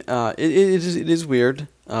in, it is weird.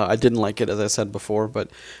 I didn't like it, as I said before, but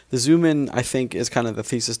the zoom in, I think, is kind of the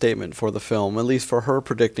thesis statement for the film, at least for her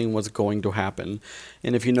predicting what's going to happen.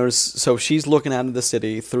 And if you notice, so she's looking out of the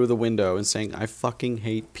city through the window and saying, "I fucking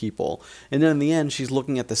hate people." And then in the end, she's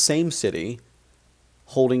looking at the same city,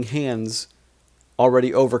 holding hands,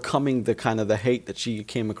 already overcoming the kind of the hate that she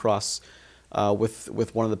came across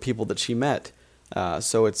with one of the people that she met.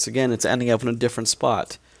 So it's ending up in a different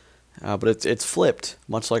spot. But it's flipped,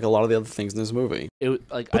 much like a lot of the other things in this movie.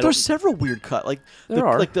 But there's several weird There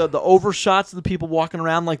are. like the overshots of the people walking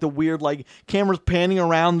around, like the weird like cameras panning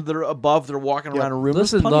around. They're above. They're walking around a room.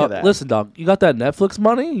 There's Listen, plenty of dog. that. Listen, dog. You got that Netflix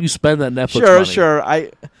money? You spend that Netflix Sure, money. sure.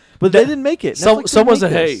 But they didn't make it. Netflix Someone didn't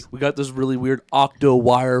said, make "Hey, this. we got this really weird octo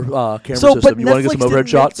wire camera So, system. but You want to get Netflix some overhead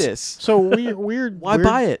didn't make shots?" this. So weird. Why weird-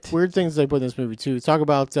 buy it? Weird things they put in this movie too. Talk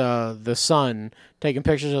about the son taking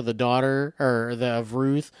pictures of the daughter of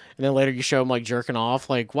Ruth, and then later you show him like jerking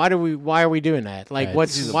off. Like, why are we doing that? Like, Yeah,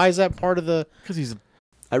 why is that part of the? Because he's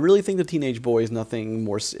I really think the teenage boy is nothing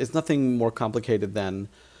more. It's nothing more complicated than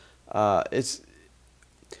it's.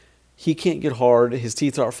 He can't get hard. His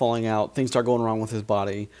teeth start falling out. Things start going wrong with his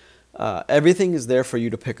body. Everything is there for you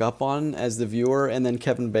to pick up on as the viewer, and then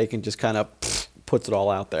Kevin Bacon just kind of puts it all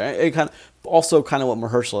out there. It kind of also kind of what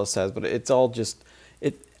Mahershala says, but it's all just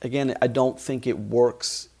it. Again, I don't think it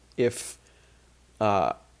works if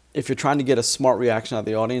if you're trying to get a smart reaction out of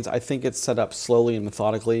the audience, I think it's set up slowly and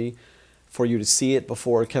methodically for you to see it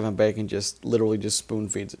before Kevin Bacon just literally just spoon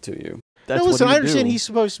feeds it to you. That's now, listen, what I he understand do. he's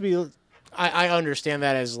supposed to be. I understand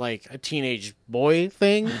that as like a teenage boy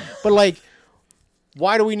thing, but like,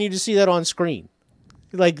 why do we need to see that on screen?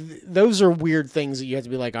 Like, those are weird things that you have to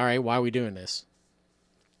be like, all right, why are we doing this?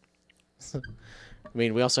 I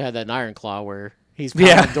mean, we also had that in Iron Claw where he's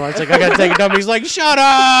pounding the door. It's like, I gotta take a dump. He's like, shut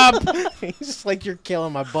up! He's just like, you're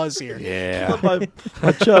killing my buzz here. Yeah.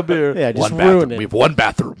 my chub here. Yeah, just One bathroom. ruining We have one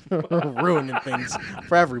bathroom. ruining things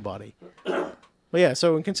for everybody. But yeah,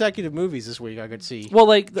 so in consecutive movies this week, I could see. Well,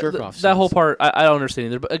 like Jerk-off that whole scenes. part, I don't understand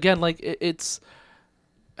either. But again, like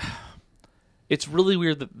it's really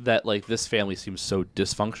weird that like this family seems so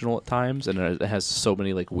dysfunctional at times, and it has so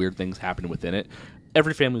many like weird things happening within it.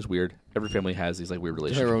 Every family's weird. Every family has these like weird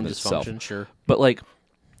relationships their own with itself. dysfunction, sure. But like,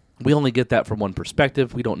 we only get that from one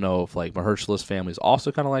perspective. We don't know if like Mahershala's family is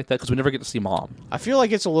also kind of like that because we never get to see mom. I feel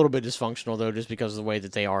like it's a little bit dysfunctional though, just because of the way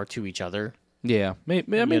that they are to each other. Yeah, maybe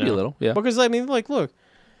You a know? little. Yeah, Because I mean, like, look,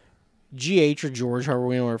 GH or George, however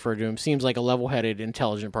we want to refer to him, seems like a level-headed,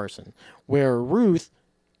 intelligent person. Where Ruth,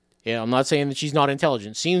 yeah, I'm not saying that she's not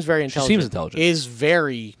intelligent. Seems very intelligent. seems intelligent. Is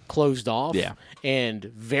very closed off. Yeah. And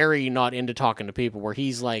very not into talking to people. Where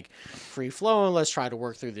he's like, free flowing. Let's try to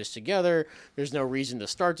work through this together. There's no reason to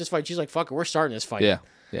start this fight. She's like, fuck it, we're starting this fight.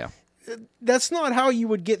 yeah. That's not how you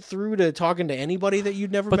would get through to talking to anybody that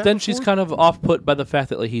you'd never. But met then before. she's kind of off put by the fact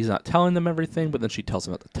that like he's not telling them everything, but then she tells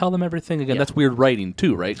him not to tell them everything. Again, that's weird writing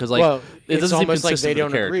too, right? Because like well, it it's doesn't seem almost like consistent they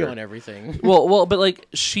with the don't agree character. on everything. Well, but like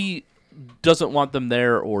she doesn't want them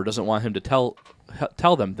there or doesn't want him to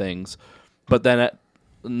tell them things, but then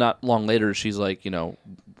not long later she's like,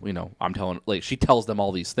 I'm telling, like she tells them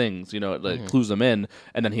all these things, like clues them in,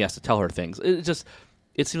 and then he has to tell her things.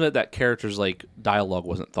 It seemed like that character's like dialogue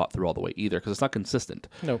wasn't thought through all the way either because it's not consistent.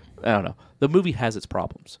 No, I don't know. The movie has its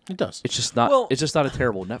problems. it does. It's just not. Well, it's just not a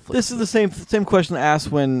terrible Netflix. This is the same question I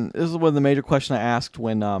asked this is one of the major question I asked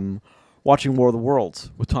when watching War of the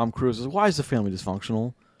Worlds with Tom Cruise is why is the family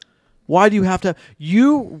dysfunctional? Why do you have to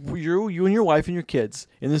you and your wife and your kids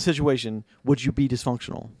in this situation, would you be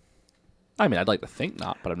dysfunctional? I mean, I'd like to think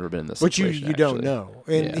not, but I've never been in this But situation. you don't actually. know.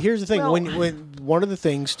 And Yeah. here's the thing: Well- when one of the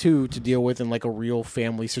things too to deal with in like a real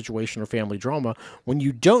family situation or family drama, when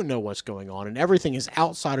you don't know what's going on and everything is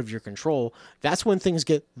outside of your control, that's when things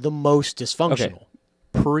get the most dysfunctional.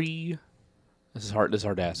 This is hard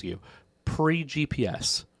to ask you. Pre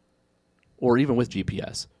GPS, or even with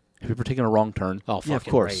GPS, have you ever taken a wrong turn? Oh, Yeah, of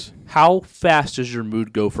fucking course. right. How fast does your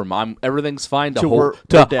mood go from everything's fine to, To we're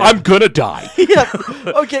to dead. I'm gonna die? Yeah.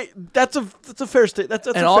 Okay, that's a fair state. That's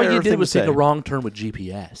And a all fair you thing did to was take say. a wrong turn with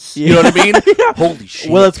GPS. You know what I mean? Holy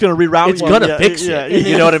shit! Well, it's going to reroute. it's you. gonna Yeah, fix yeah, it. yeah.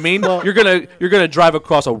 You know what I mean? you're gonna drive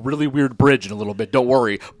across a really weird bridge in a little bit. Don't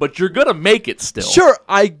worry, but you're gonna make it still. Sure,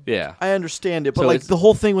 I Yeah. understand it, but So like it's- the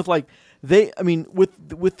whole thing with like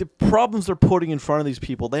with the problems they're putting in front of these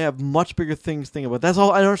people, they have much bigger things to think about. That's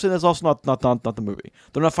all I understand. That's also not the movie.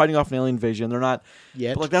 They're not fighting off an alien invasion. They're not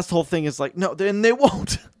Yet. But like that's the whole thing. Is like no, and they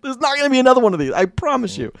won't. There's not going to be another one of these. I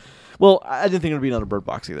promise you. Well, I didn't think it would be another Bird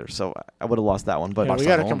Box either, so I would have lost that one. But Yeah, we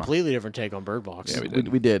got a Barcelona. completely different take on Bird Box. Yeah, we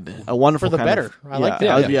we did a wonderful For the kind better. of- I like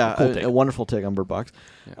that. Cool take. a wonderful take on Bird Box.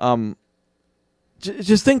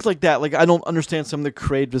 Just things like that. Like I don't understand some of the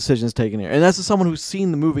creative decisions taken here, and that's as someone who's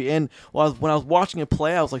seen the movie. And when I was watching it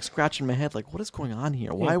play, I was like scratching my head, like, what is going on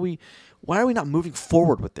here? Why are we not moving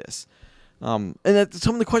forward with this? And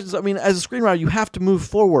some of the questions. I mean, as a screenwriter, you have to move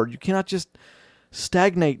forward. You cannot just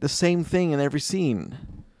stagnate the same thing in every scene.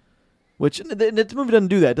 Which the movie doesn't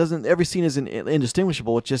do that. It doesn't every scene is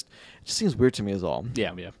indistinguishable. It just seems weird to me is all.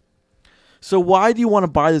 Yeah. So why do you want to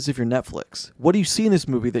buy this if you're Netflix? What do you see in this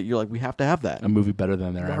movie that you're like, we have to have that? A movie better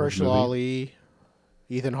than their average Mahershala movie. Ali,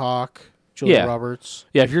 Ethan Hawke, Julia Yeah. Roberts.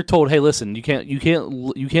 Yeah, if you're told, hey, listen, you can't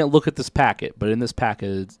look at this packet, but in this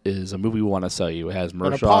packet is a movie we want to sell you. It has An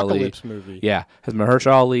Mahershala Ali. apocalypse movie. Yeah, has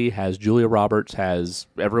Mahershala Ali, has Julia Roberts, has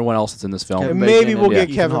everyone else that's in this film. Kevin And maybe Bacon we'll and get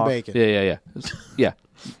Ethan Kevin Hawke. Bacon. Yeah. Yeah.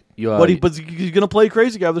 You, But he's gonna play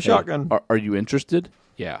crazy guy with a hey, shotgun. Are you interested?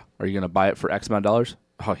 Yeah. Are you going to buy it for X amount of dollars?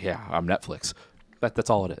 Oh, yeah, I'm Netflix.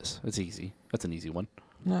 That's all it is. It's easy. That's an easy one.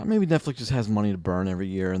 No, maybe Netflix just has money to burn every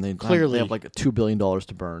year, and they Clearly. have like $2 billion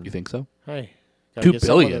to burn. You think so? Hey, $2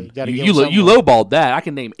 billion. You lowballed that. I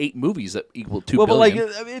can name 8 movies that equal $2 Well, but like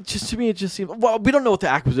billion. it just to me, it just seems. Well, we don't know what the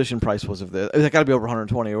acquisition price was of this. It got to be over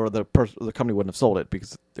 120, or the company wouldn't have sold it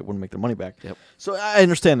because they wouldn't make their money back. Yep. So I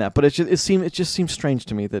understand that, but it just seems strange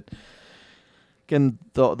to me that again,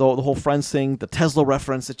 the whole Friends thing, the Tesla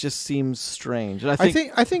reference, it just seems strange. And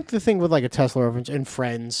I think the thing with like a Tesla reference and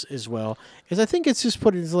Friends as well is I think it's just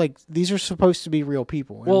put it as like these are supposed to be real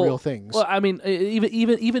people and real things. Well, I mean,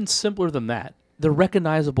 even simpler than that, they're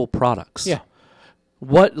recognizable products. Yeah.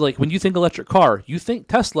 What, like, when you think electric car, you think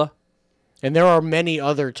Tesla. And there are many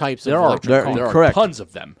other types of There electric cars. are Correct. tons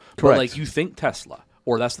of them. But Correct. like, you think Tesla,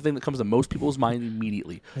 or that's the thing that comes to most people's mind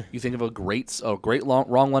immediately. You think of a great long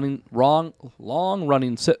running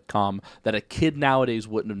sitcom that a kid nowadays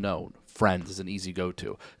wouldn't have known. Friends is an easy go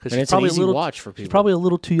to because And it's an easy watch for people. She's probably a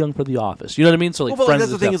little too young for The Office. You know what I mean? So like, but Friends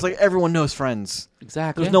that's the thing is definitely- like everyone knows Friends.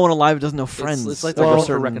 exactly. There's no one alive who doesn't know Friends. it's like There's they're a both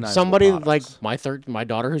certain- recognizable Somebody products. like my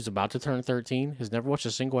daughter who's about to turn 13 has never watched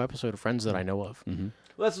a single episode of Friends that I know of. Mm-hmm.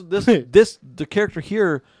 The character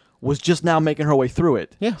here was just now making her way through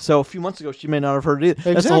it. Yeah. So a few months ago, she may not have heard it.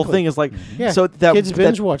 That's the whole Exactly. thing. Is like, Yeah. so that Kids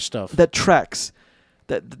binge that, watch stuff. that tracks.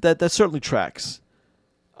 That certainly tracks.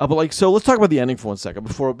 But like, so let's talk about the ending for 1 second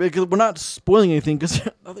because we're not spoiling anything because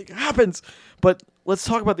nothing happens. But let's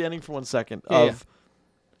talk about the ending for 1 second. Yeah.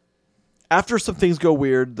 After some things go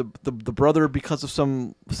weird, the brother, because of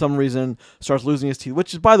some reason, starts losing his teeth,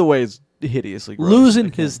 which is, by the way, is hideously gross.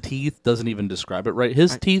 Losing his teeth doesn't even describe it right.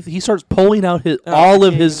 His teeth, he starts pulling out all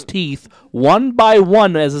of his teeth one by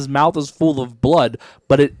one as his mouth is full of blood,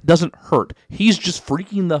 but it doesn't hurt. He's just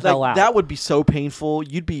freaking the hell out. That would be so painful.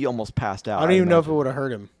 You'd be almost passed out. I don't even know if imagine. it would have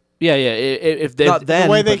hurt him. Yeah. If they, Not then.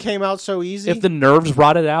 The way they but- came out so easy. if the nerves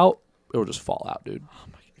rotted out, it would just fall out, dude.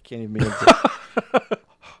 I can't even begin to.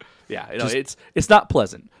 Yeah, it's not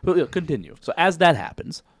pleasant. But continue. So as that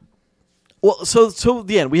happens, Well, so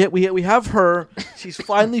the end. We have her. She's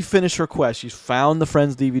finally finished her quest. She's found the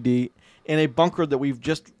Friends DVD in a bunker that we've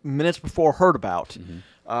just minutes before heard about.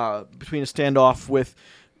 Between a standoff with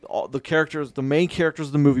all the characters, the main characters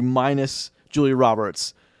of the movie, minus Julia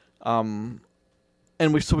Roberts. And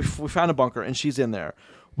we found a bunker, and she's in there.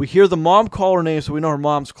 We hear the mom call her name, so we know her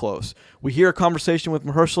mom's close. We hear a conversation with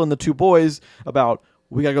Mahershala and the two boys about,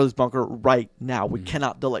 we gotta go to this bunker right now. We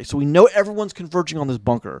cannot delay. So we know everyone's converging on this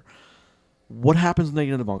bunker. What happens when they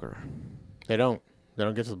get in the bunker? They don't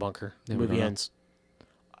get to the bunker. The we movie don't know. ends.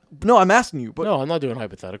 No, I'm asking you. But No, I'm not doing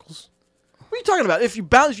hypotheticals. what are you talking about? If you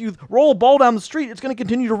roll a ball down the street, it's going to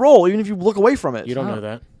continue to roll, even if you look away from it. You don't know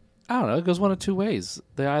that. I don't know. It goes one of two ways.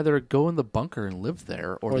 They either go in the bunker and live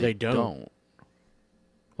there, or they don't.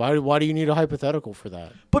 Why do you need a hypothetical for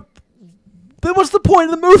that? But then what's the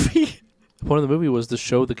point of the movie? The point of the movie was to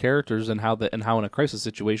show the characters and how in a crisis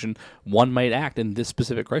situation one might act in this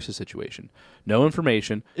specific crisis situation. No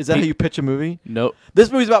information. Is that how you pitch a movie? No. This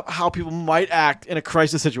movie's about how people might act in a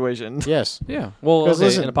crisis situation. Yes. Yeah. Well, Because okay,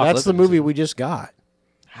 listen, in a that's the apocalyptic movie we just got.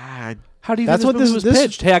 Ah, How do you That's think what this movie this- was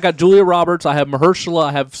pitched? Hey, I got Julia Roberts, I have Mahershala,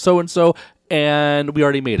 I have so and so, and we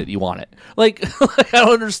already made it. You want it? Like, I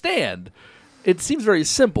don't understand. It seems very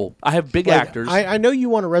simple. I have big Like, actors. I know you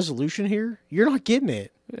want a resolution here. You're not getting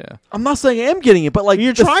it. yeah. I'm not saying I am getting it, but like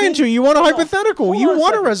You're the trying thing- to. You want a hypothetical. hold on You a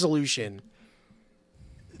want a second. resolution.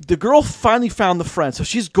 The girl finally found the friend, so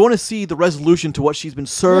she's going to see the resolution to what she's been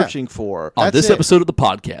searching for. On That's this it. episode of the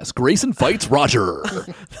podcast, Grayson fights Roger.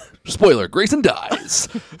 Spoiler: Grayson dies.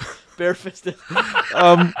 Barefisted.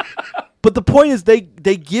 But the point is, they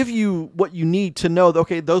give you what you need to know that,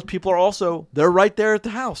 okay, those people are they're right there at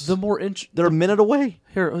the house. The more They're a minute away.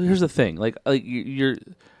 here's the thing. Like you're.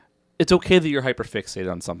 It's okay that you're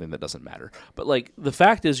hyperfixated on something that doesn't matter, but like the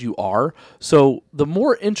fact is you are. So the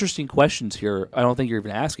more interesting questions here, I don't think you're even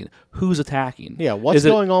asking. Who's attacking? Yeah, what's Is it-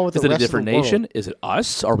 going on with is the it a rest of different the world? nation? Is it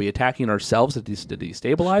us? Are we attacking ourselves to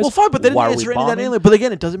destabilize? Well, fine, but they Why didn't are answer we any of that bombing? anyway. But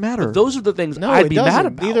again, it doesn't matter. Those are the things No, I'd it be doesn't. mad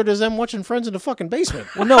about. Neither does them watching Friends in the fucking basement.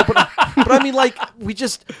 Well, no, but I mean, like,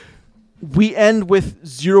 we end with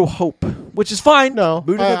zero hope, which is fine. No,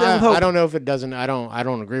 Movie ends with hope. I don't know if it doesn't. I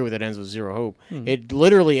don't agree with it ends with zero hope. Hmm. It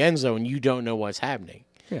literally ends though, and you don't know what's happening.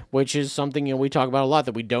 Yeah. Which is something we talk about a lot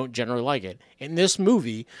that we don't generally like it. In this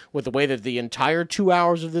movie, with the way that the entire 2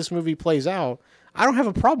 hours of this movie plays out, I don't have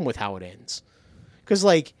a problem with how it ends. Because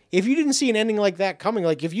like, if you didn't see an ending like that coming,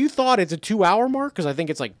 like if you thought it's a 2 hour mark, because I think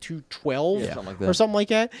it's like 2:12 something like that. or something like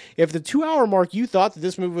that. If the 2 hour mark, you thought that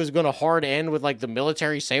this movie was going to hard end with like the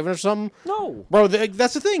military saving or something, No. bro,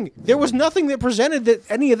 that's the thing. There was nothing that presented that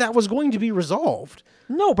any of that was going to be resolved.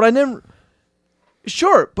 No, but I never.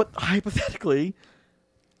 Sure, but hypothetically,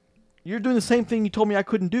 you're doing the same thing you told me I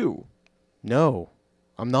couldn't do. No,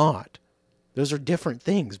 I'm not. Those are different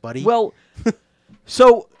things, buddy. Well,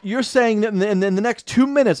 so you're saying that in the next 2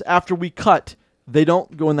 minutes after we cut, they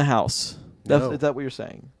don't go in the house. No. Is that what you're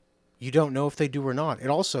saying? You don't know if they do or not.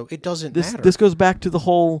 It doesn't This matter. this goes back to the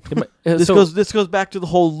whole. This so- goes back to the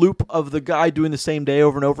whole loop of the guy doing the same day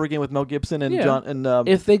over and over again with Mel Gibson and Yeah. John and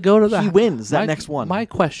If they go to the he wins that next one. My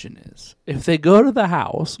question is, if they go to the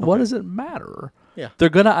house, what does it matter? Yeah. They're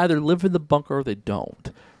gonna either live in the bunker or they don't.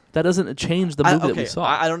 That doesn't change the movie that we saw.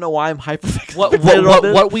 I don't know why I'm hyper.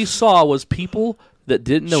 What we saw was people that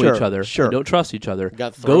didn't know Sure, each other, sure. and don't trust each other,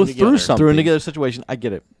 Got go thrown together. through something. threw in together situation. I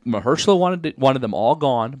get it. Mahershala wanted them all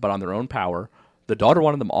gone, but on their own power. The daughter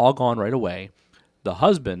wanted them all gone right away. The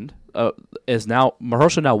husband is now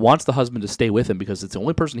Mahershala now wants the husband to stay with him because it's the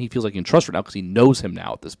only person he feels like he can trust right now because he knows him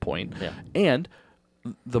now at this point. Yeah. And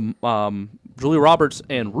the Julia Roberts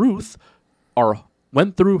and Ruth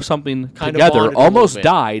went through something Kind of together, bonded a almost little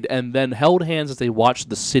bit. died, and then held hands as they watched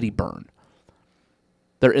the city burn.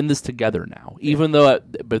 They're in this together now, even though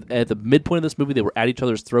at the midpoint of this movie they were at each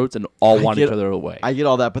other's throats and all I wanted get- each other away. I get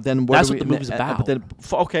all that, but then That's do what the we- movie's about. But then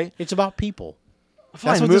okay, It's about people.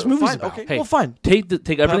 fine. That's what this movie's fine, about. Okay, Hey, well, fine. Take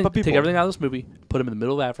everything. about Take people. everything out of this movie. Put them in the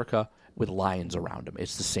middle of Africa with lions around them.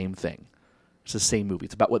 It's the same thing. It's the same movie.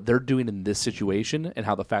 It's about what they're doing in this situation and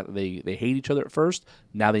how the fact that they hate each other at first.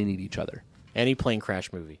 Now they need each other. Any plane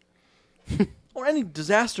crash movie. Or any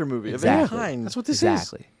disaster movie Exactly. of any kind. That's what this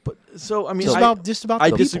exactly. is. But so I mean, Just about I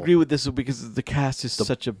the disagree people. with this because the cast is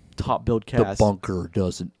such a top build The cast. bunker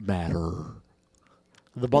doesn't matter.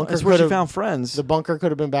 The bunker That's where she could have found friends. the bunker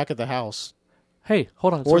could have been back at the house. Hey,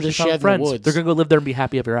 hold on. It's Or where the she found shed in the friends. woods. They're gonna go live there and be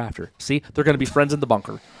happy ever after. See, they're gonna be friends in the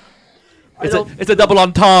bunker. It's a double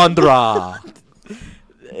entendre.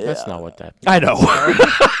 That's not what that. I know.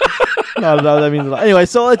 no, that means a lot. Anyway,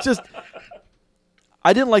 so it's just.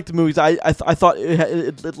 I didn't like the movies. I thought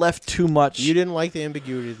it left too much. You didn't like the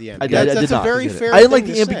ambiguity of the end. I did That's not. a very I did it. fair. I didn't like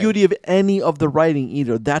thing the to say. ambiguity of any of the writing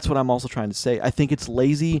either. That's what I'm also trying to say. I think it's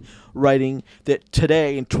lazy writing that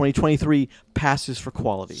today in 2023 passes for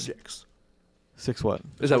quality. 6. 6 what?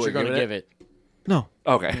 Is What you're going to give it? No.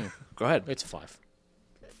 Okay, go ahead. It's 5.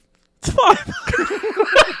 It's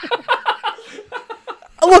 5.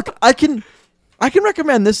 Look, I can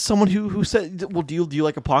recommend this to someone who said, "Well, do you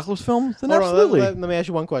like apocalypse films?" Then Hold on, absolutely. let me ask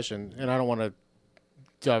you one question, and I don't want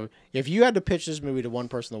to. If you had to pitch this movie to one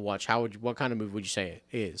person to watch, what kind of movie would you say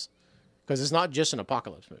it is? Because it's not just an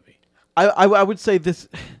apocalypse movie. I would say this.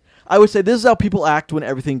 I would say this is how people act when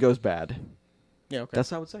everything goes bad. Yeah, okay.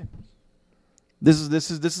 That's what I would say. This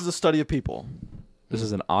is a study of people. This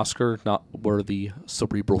is an Oscar not worthy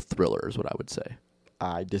cerebral thriller, is what I would say.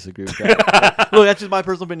 I disagree with that. Look, that's just my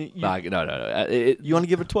personal opinion. No. You want to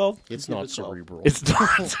give it 12? It's Give not it 12. cerebral. It's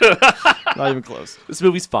not. Not even close. This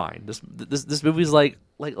movie's fine. This movie's like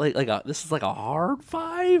this is like a hard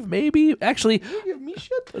 5, maybe. Actually, Give me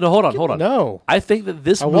shit. no. Hold on. No. I think that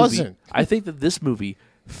this I movie. wasn't. I think that this movie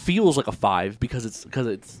feels like a 5 because it's.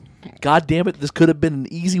 God damn it! This could have been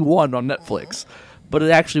an easy 1 on Netflix, but it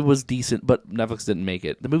actually was decent. But Netflix didn't make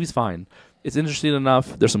it. The movie's fine. It's interesting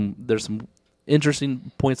enough. There's some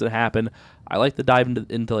interesting points that happen. I like to dive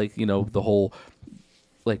into like the whole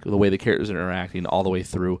like the way the characters are interacting all the way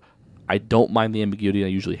through. I don't mind the ambiguity. I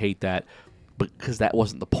usually hate that, because that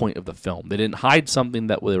wasn't the point of the film. They didn't hide something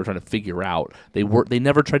that they were trying to figure out. They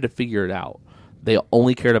never tried to figure it out. They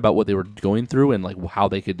only cared about what they were going through and like how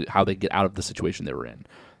they get out of the situation they were in.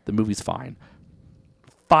 The movie's fine.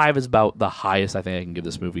 5 is about the highest I think I can give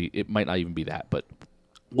this movie. It might not even be that, but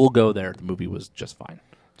we'll go there. The movie was just fine.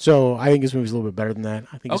 So I think this movie's a little bit better than that.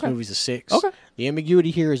 I think this Okay. movie's a 6. Okay. The ambiguity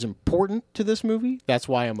here is important to this movie. That's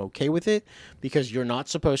why I'm okay with it, because you're not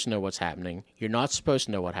supposed to know what's happening. You're not supposed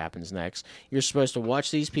to know what happens next. You're supposed to watch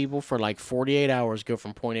these people for like 48 hours go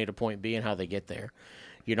from point A to point B and how they get there.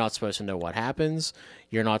 You're not supposed to know what happens.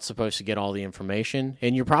 You're not supposed to get all the information,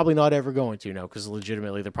 and you're probably not ever going to know, because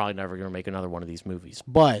legitimately they're probably never going to make another one of these movies.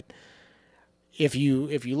 But if you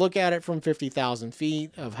look at it from 50,000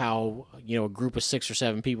 feet of how a group of 6 or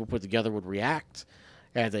 7 people put together would react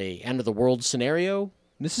at the end of the world scenario,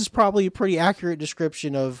 this is probably a pretty accurate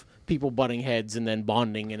description of people butting heads and then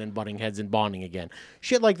bonding and then butting heads and bonding again.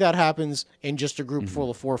 Shit like that happens in just a group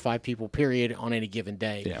full of 4 or 5 people, period, on any given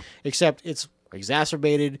day. Yeah. Except it's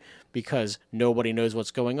exacerbated because nobody knows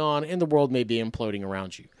what's going on and the world may be imploding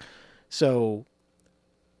around you. So,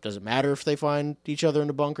 does it matter if they find each other in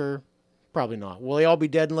the bunker? Probably not. Will they all be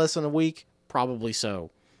dead in less than a week? Probably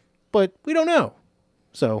so. But we don't know.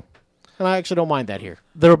 So, and I actually don't mind that here.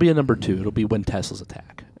 There'll be a number 2. It'll be When Tesla's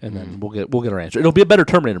Attack, and then we'll get our answer. It'll be a better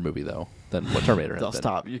Terminator movie though than what Terminator has Don't been.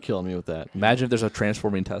 stop. You're killing me with that. Imagine if there's a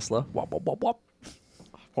transforming Tesla. Wop, wop, wop, wop.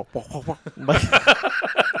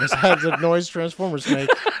 Just have the noise Transformers make.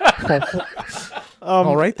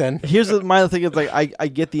 All right then. Here's my other thing is like I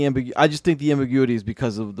get the ambiguity. I just think the ambiguity is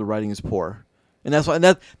because of the writing is poor, and that's why. And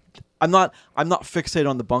I'm not fixated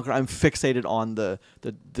on the bunker. I'm fixated on the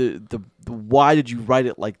why did you write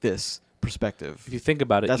it like this perspective. If you think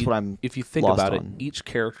about it, That's what I'm If you think lost about on. it, each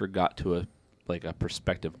character got to a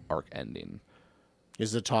perspective arc ending.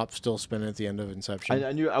 Is the top still spinning at the end of Inception?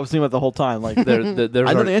 I was thinking about the whole time. Like There's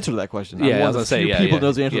I know the answer to that question. Yeah, I'm I one was of the gonna say, few yeah, people yeah, who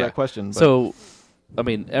knows the answer yeah. to that question. But So, I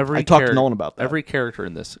mean, I talked to Nolan about that. Every character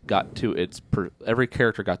in this got to every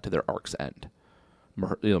character got to their arc's end.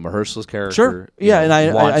 Mahershala's character, Sure. Yeah, and I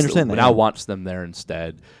understand that, Now yeah. wants them there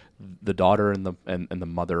instead. The daughter and the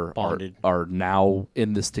mother Bonded. are now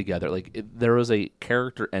in this together. Like there was a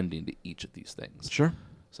character ending to each of these things. sure.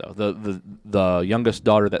 So the youngest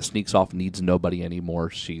daughter that sneaks off needs nobody anymore.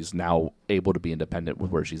 She's now able to be independent with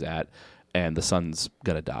where she's at, and the son's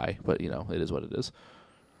gonna die. But it is what it is.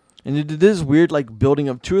 And it is weird, like building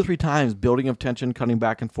of 2 or 3 times, building of tension, cutting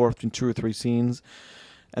back and forth between 2 or 3 scenes,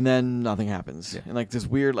 and then nothing happens. Yeah. And like this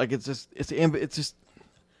weird, like it's just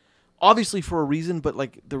obviously for a reason, but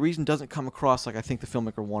like the reason doesn't come across like I think the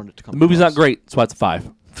filmmaker wanted it to come. The movie's across. not great. That's why it's a 5.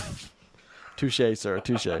 Touche, sir.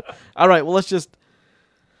 Touche. All right. Well, it's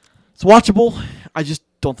watchable. I just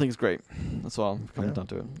don't think it's great. That's all. Coming down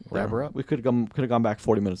to it. Wrap her up. We could have gone back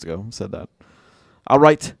 40 minutes ago and said that. All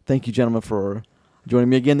right. Thank you, gentlemen, for joining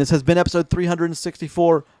me again. This has been episode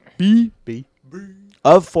 364 B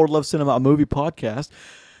of For Love Cinema, a movie podcast.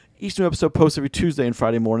 Each new episode posts every Tuesday and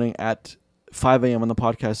Friday morning at 5 a.m. on the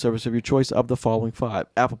podcast service of your choice of the following 5: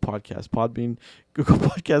 Apple Podcasts, Podbean, Google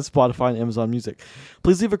Podcasts, Spotify, and Amazon Music.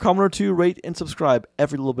 Please leave a comment or 2, rate, and subscribe.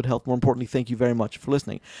 Every little bit helps. More importantly, thank you very much for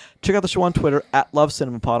listening. Check out the show on Twitter at Love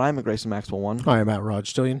Cinema Pod. I'm at Grayson Maxwell 1. Hi, I'm Matt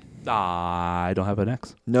Rodstillion. I don't have an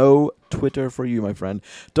X. No Twitter for you, my friend.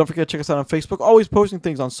 Don't forget to check us out on Facebook. Always posting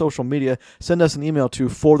things on social media. Send us an email to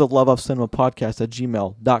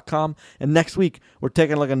fortheloveofcinemapodcast@gmail.com. And next week, we're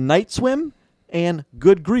taking like a night swim and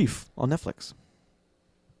Good Grief on Netflix.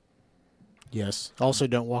 Yes. Also,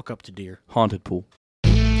 don't walk up to deer. Haunted pool.